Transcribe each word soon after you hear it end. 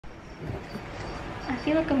I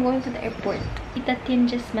feel like I'm going to the airport. Tita Tin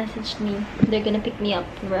just messaged me. They're gonna pick me up.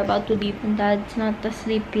 We're about to leave. And Dad's not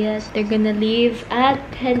asleep yet. They're gonna leave at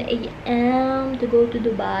 10 a.m. to go to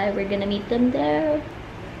Dubai. We're gonna meet them there.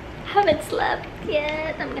 Haven't slept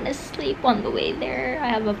yet. I'm gonna sleep on the way there. I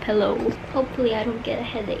have a pillow. Hopefully I don't get a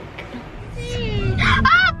headache.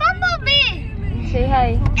 Ah! Bumblebee! Say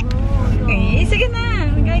hi. Okay, sige na.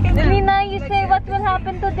 Magay ka na. Nina, you say what will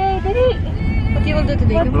happen today, Didi? What you will do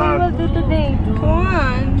today? What we will do today? Come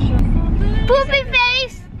on. Poopy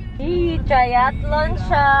face! Hey, triathlon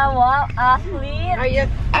siya. Wow, athlete. Are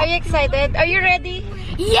you excited? Are you ready?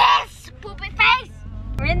 Yes! Poopy face!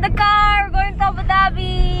 We're in the car. We're going to Abu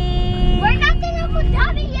Dhabi. We're not in Abu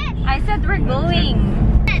Dhabi yet! I said we're going.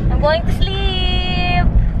 I'm going to sleep.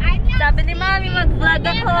 I'm not Sabi ni Mami, mag-vlog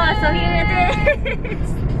ako. So here it is.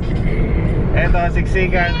 Eto,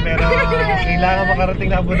 siksikan, pero kailangan makarating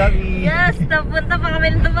na Abu Dhabi. Yes, napunta pa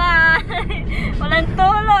kami ng Dubai. Walang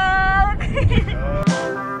tulog.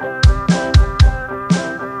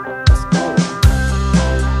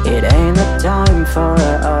 It ain't the time for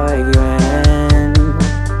arguing,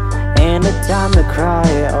 ain't the time to cry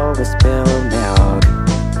over spilled milk.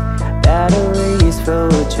 Batteries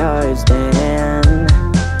full charged in,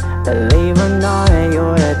 believe or not,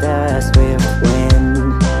 you're the best with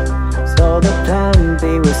wind. So the plan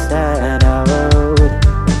B was set out.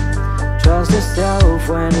 Trust yourself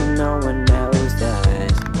when no one else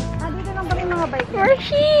does. We're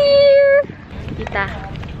here! Kita.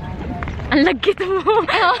 Ang lagkit mo.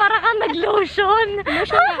 Para kang nag-lotion.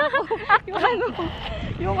 Lotion ako.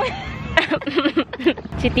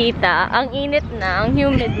 Si Tita, ang init na, ang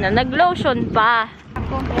humid na, nag-lotion pa.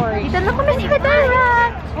 Dito na kami sa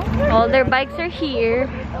Hudayriat. All their bikes are here.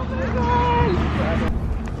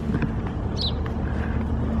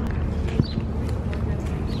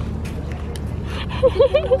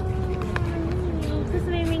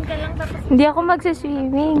 Swimming ka lang tapos Hindi ako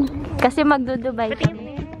magsiswimming. Kasi magdudubay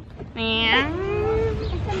kami.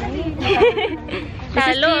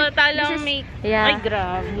 Talo ang make. Yeah. Ay,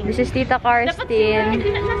 grabe. This is Tita Karsten.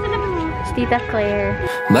 It's Tita Claire.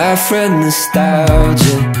 My friend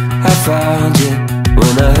nostalgia, I found you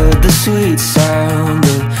when I heard the sweet sound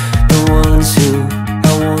of the ones who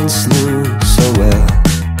I once knew so well.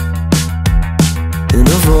 In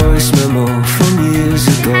a voice memo from years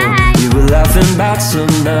ago, you were laughing about some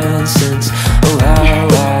nonsense. Oh, how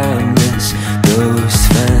I miss those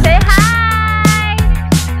friends. Say hi!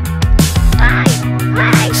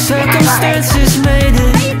 Hi! Circumstances made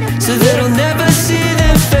it so that I'll never see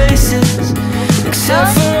their faces,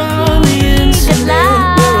 except for on the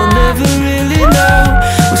internet, where I'll never really know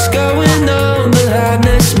what's going on behind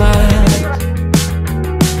their smile.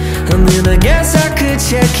 I mean, I guess I could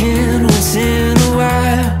check in once in a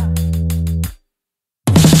while,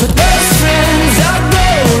 but those friends are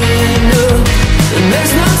growing up, and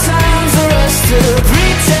there's no time for us to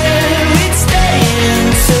pretend we'd stay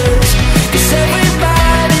in touch, 'cause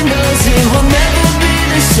everybody knows it will never be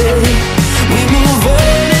the same. We move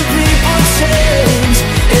on and people change.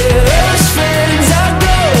 Yeah, those friends are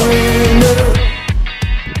growing up,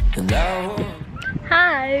 and I won't.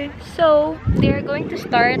 Hi! So, they're going to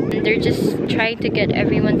start. They're just trying to get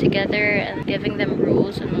everyone together and giving them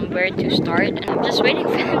rules on where to start. And I'm just waiting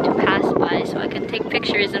for them to pass by so I can take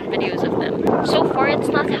pictures and videos of them. So far, it's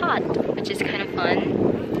not hot, which is kind of fun.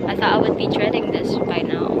 I thought I would be dreading this by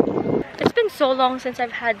now. It's been so long since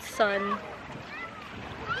I've had sun.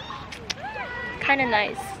 Kind of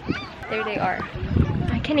nice. There they are.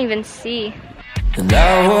 I can't even see. And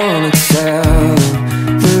I wanna tell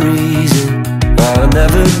the reason why I'll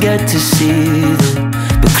never get to see them,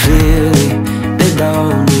 but clearly they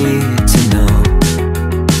don't need to know.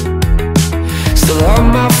 Still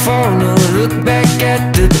on my phone, I'll look back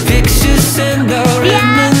at the pictures and I'll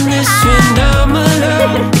reminisce when I'm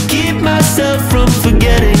alone, to keep myself from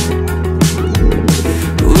forgetting.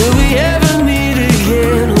 Will we ever meet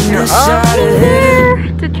again on this side of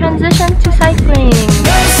heaven? To transition to cycling.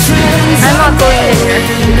 I'm not going there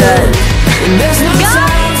because and there's no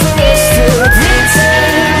time for us to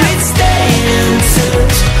pretend we'd stay in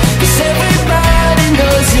touch, 'cause everybody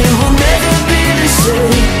knows it will never be the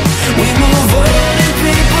same. We move on and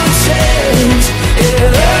people change.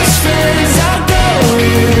 Yeah, those friends are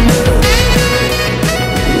growing up.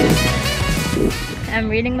 I'm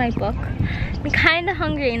reading my book. I'm kind of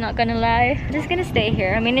hungry, not gonna lie. I'm just gonna stay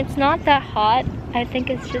here. I mean, it's not that hot. I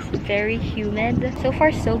think it's just very humid. So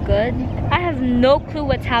far, so good. I have no clue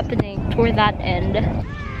what's happening toward that end.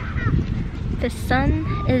 The sun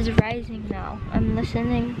is rising now. I'm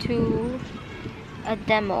listening to a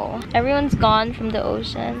demo. Everyone's gone from the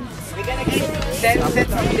ocean. We're gonna give 10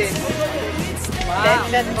 sets of this. 10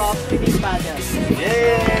 sets of spinning paddles.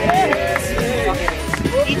 Yay! Okay.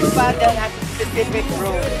 Each paddle has a specific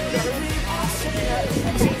role.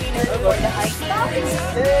 For the ice.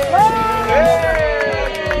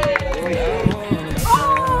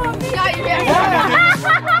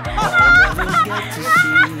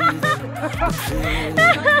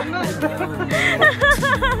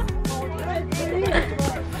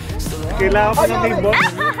 Kailangan ko na may boss.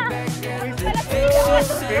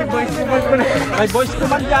 May voice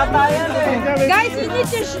command yata yan eh. Guys, you need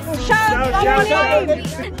to shout our name.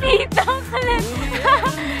 Tita Kalen.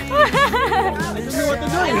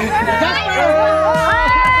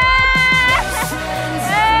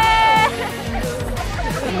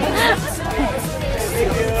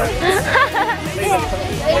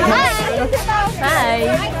 Hi.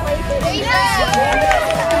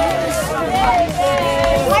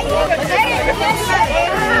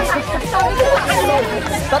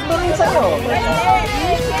 Tatlo rin sa'yo.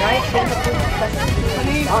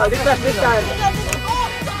 Oh, litas.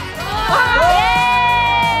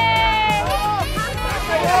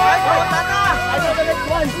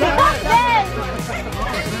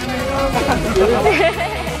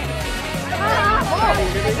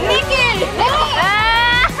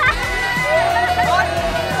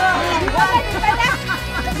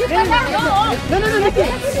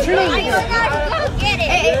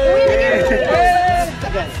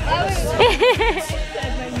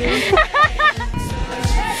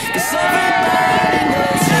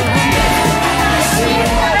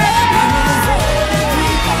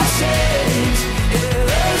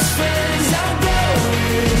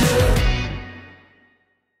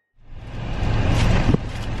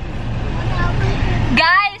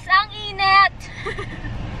 Guys, ang init!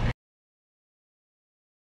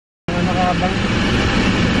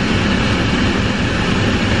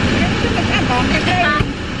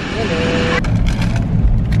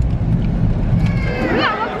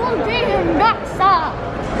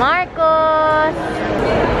 Marcos!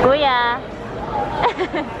 Kuya!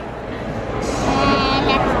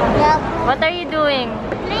 What are you doing?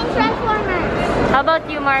 Playing Transformers. How about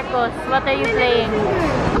you, Marcos? What are you playing?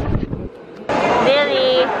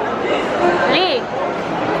 Lily! Lee!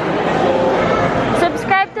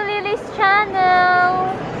 Subscribe to Lily's channel!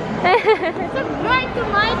 Subscribe to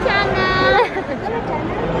my channel.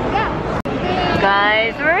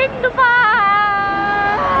 Guys, we're in Dubai!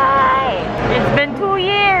 It's been 2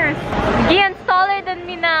 years! Gian's taller than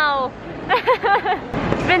me now!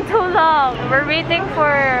 It's been too long. We're waiting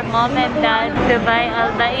for mom and dad to buy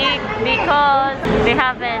Al Baik because they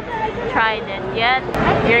haven't tried it yet.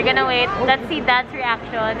 You're gonna wait. Let's see Dad's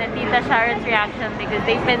reaction and Tita Sharon's reaction because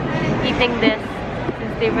they've been eating this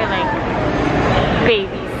since they were like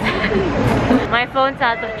babies. My phone's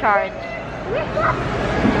out of charge.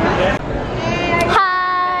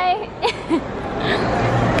 Hi!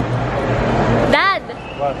 Dad!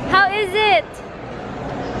 What? How is it?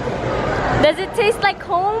 Does it taste like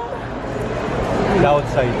home? The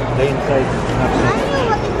outside, the inside.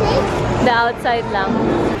 The outside lang.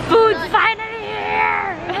 Food's finally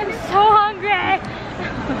here! I'm so hungry!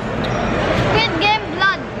 Squid Game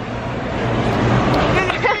blood.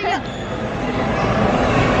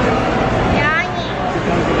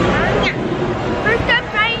 First time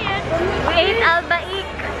trying it. We ate Al Baik.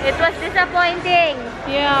 It was disappointing.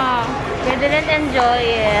 Yeah. We didn't enjoy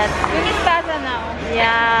it. We miss Tata now.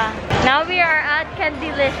 Yeah. Now we are at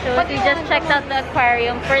Candylicious. We just checked out the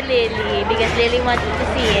aquarium for Lily because Lily wanted to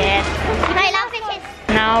see it. I love fishes.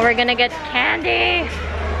 Now we're gonna get candy.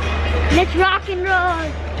 Let's rock and roll.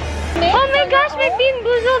 Oh my gosh, may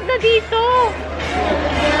pinbuzog na dito.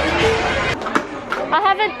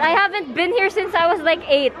 I haven't been here since I was like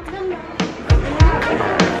 8.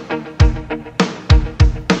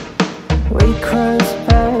 We crossed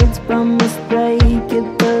paths by mistake at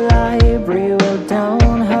the library. Wrote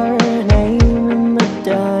down her name in the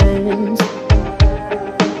dust.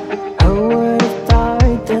 I would have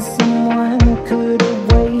thought that someone could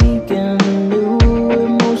awaken new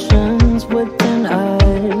emotions within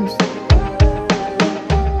us.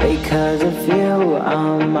 Because of you,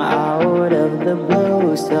 I'm out of the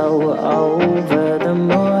blue, so over the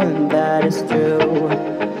moon, that is true.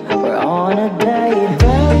 We're on a date,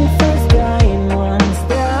 very first time, one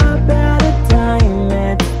step at a time.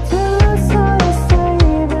 It's just so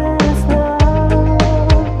save this love.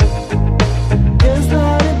 Just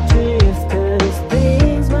let it drift, 'cause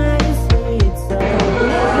things might be sweet, so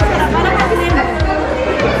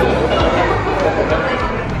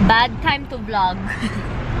Bad time to vlog.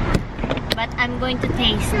 But I'm going to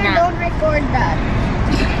taste Don't now. record that.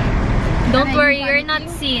 Don't worry, you're not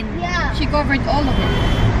seen. Yeah. She covered all of it.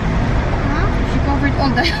 Huh? She covered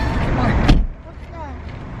all the part What's that?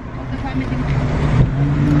 of the family.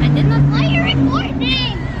 I did not. Why are you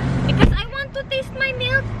recording? Because I want to taste my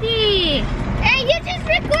milk tea. Hey, you just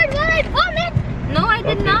record while I vomit. No, I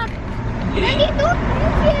did Okay. not. And you don't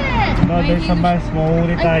move yet. No, there's a bus.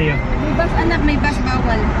 Mauuli tayo. May bus, anak, may bus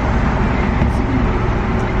bawal.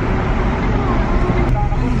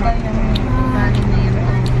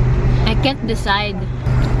 I can't decide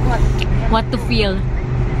what to feel.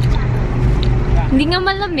 Hindi nga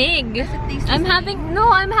malamig. I'm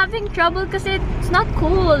having trouble kasi it's not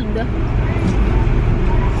cold.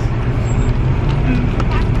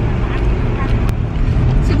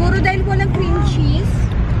 Siguro dahil walang cream cheese.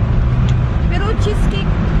 Pero cheesecake,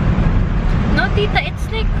 No, tita,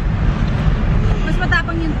 it's like, mas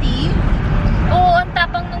matapang yung tea. oo, ang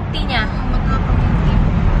tapang nung tea niya. Matapang yung tea.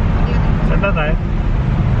 Saan na tayo?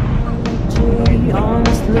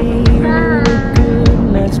 Honestly,